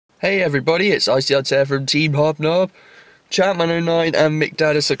Hey everybody, it's IcyAltair from Team Hobnob. Chatman09 and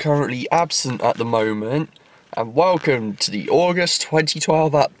McDadis are currently absent at the moment, and welcome to the August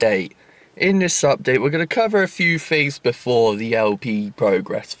 2012 update. In this update we're going to cover a few things before the LP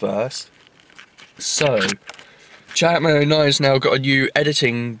progress first. So, Chatman09 has now got a new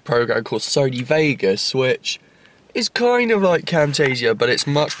editing program called Sony Vegas, which is kind of like Camtasia, but it's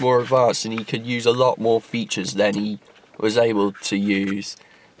much more advanced and he could use a lot more features than he was able to use.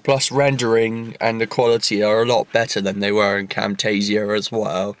 Plus rendering and the quality are a lot better than they were in Camtasia as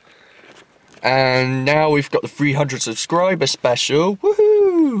well. And now we've got the 300 subscriber special.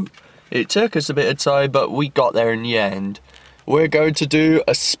 Woohoo! It took us a bit of time, but we got there in the end. We're going to do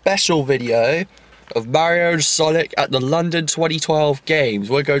a special video of Mario and Sonic at the London 2012 Games.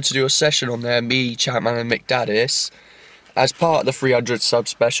 We're going to do a session on there, me, Chapman and McDadis, as part of the 300 sub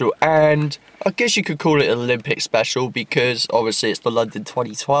special, and I guess you could call it an Olympic special because obviously it's the London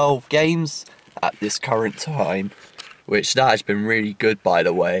 2012 Games at this current time, which that has been really good by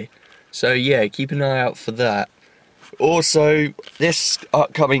the way. So yeah, keep an eye out for that. Also, this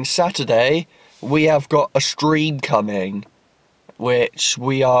upcoming Saturday we have got a stream coming, which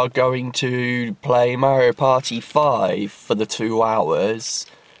we are going to play Mario Party 5 for the 2 hours,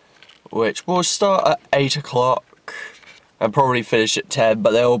 which will start at 8 o'clock. And probably finish at 10, but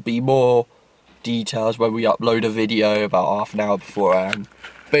there will be more details when we upload a video about half an hour beforehand.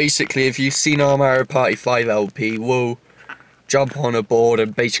 Basically, if you've seen our Mario Party 5 LP, we'll jump on a board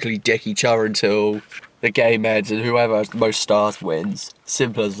and basically dick each other until the game ends, and whoever has the most stars wins.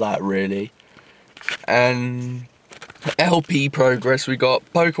 Simple as that, really. And LP progress, we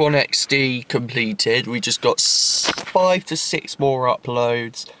got Pokemon XD completed. We just got 5 to 6 more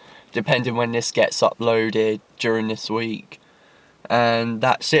uploads, depending when this gets uploaded during this week. And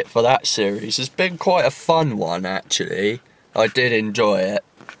that's it for that series. It's been quite a fun one actually. I did enjoy it.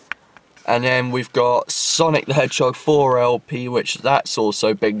 And then we've got Sonic the Hedgehog 4 LP, which that's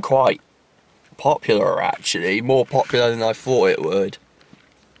also been quite popular actually. More popular than I thought it would.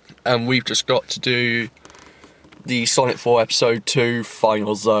 And we've just got to do the Sonic 4 Episode 2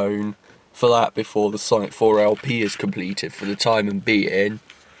 Final Zone for that before the Sonic 4 LP is completed for the time and being.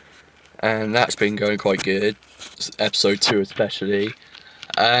 And that's been going quite good, episode 2 especially.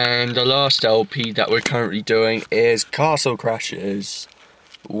 And the last LP that we're currently doing is Castle Crashers,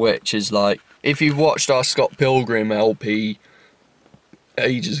 which is like, if you've watched our Scott Pilgrim LP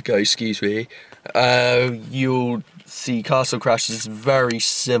ages ago, excuse me, you'll see Castle Crashers is very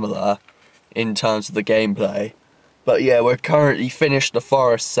similar in terms of the gameplay. But yeah, we're currently finished the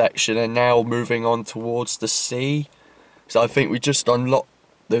forest section and now moving on towards the sea. So I think we just unlocked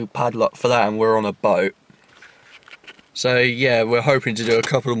the padlock for that and we're on a boat. So yeah, we're hoping to do a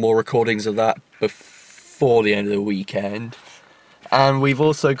couple of more recordings of that before the end of the weekend. And we've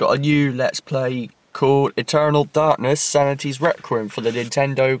also got a new Let's Play called Eternal Darkness Sanity's Requiem for the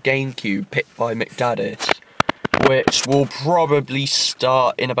Nintendo GameCube, picked by McDadis, which will probably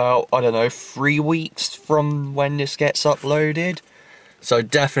start in about, I don't know, 3 weeks from when this gets uploaded. So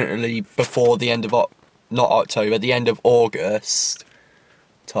definitely before the end of, not October, the end of August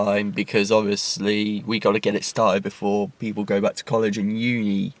time, because obviously we got to get it started before people go back to college and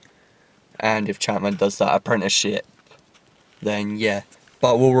uni, and if Chapman does that apprenticeship, then yeah.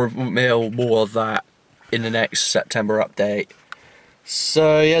 But we'll reveal more of that in the next September update.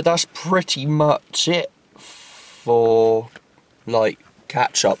 So yeah, that's pretty much it for like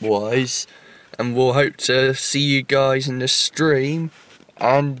catch up wise, and we'll hope to see you guys in the stream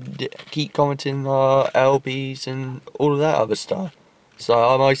and keep commenting our LBs and all of that other stuff. So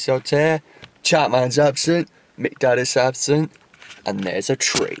I'm IcyAltair, Chatman's absent, McDadis absent, and there's a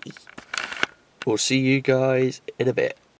tree. We'll see you guys in a bit.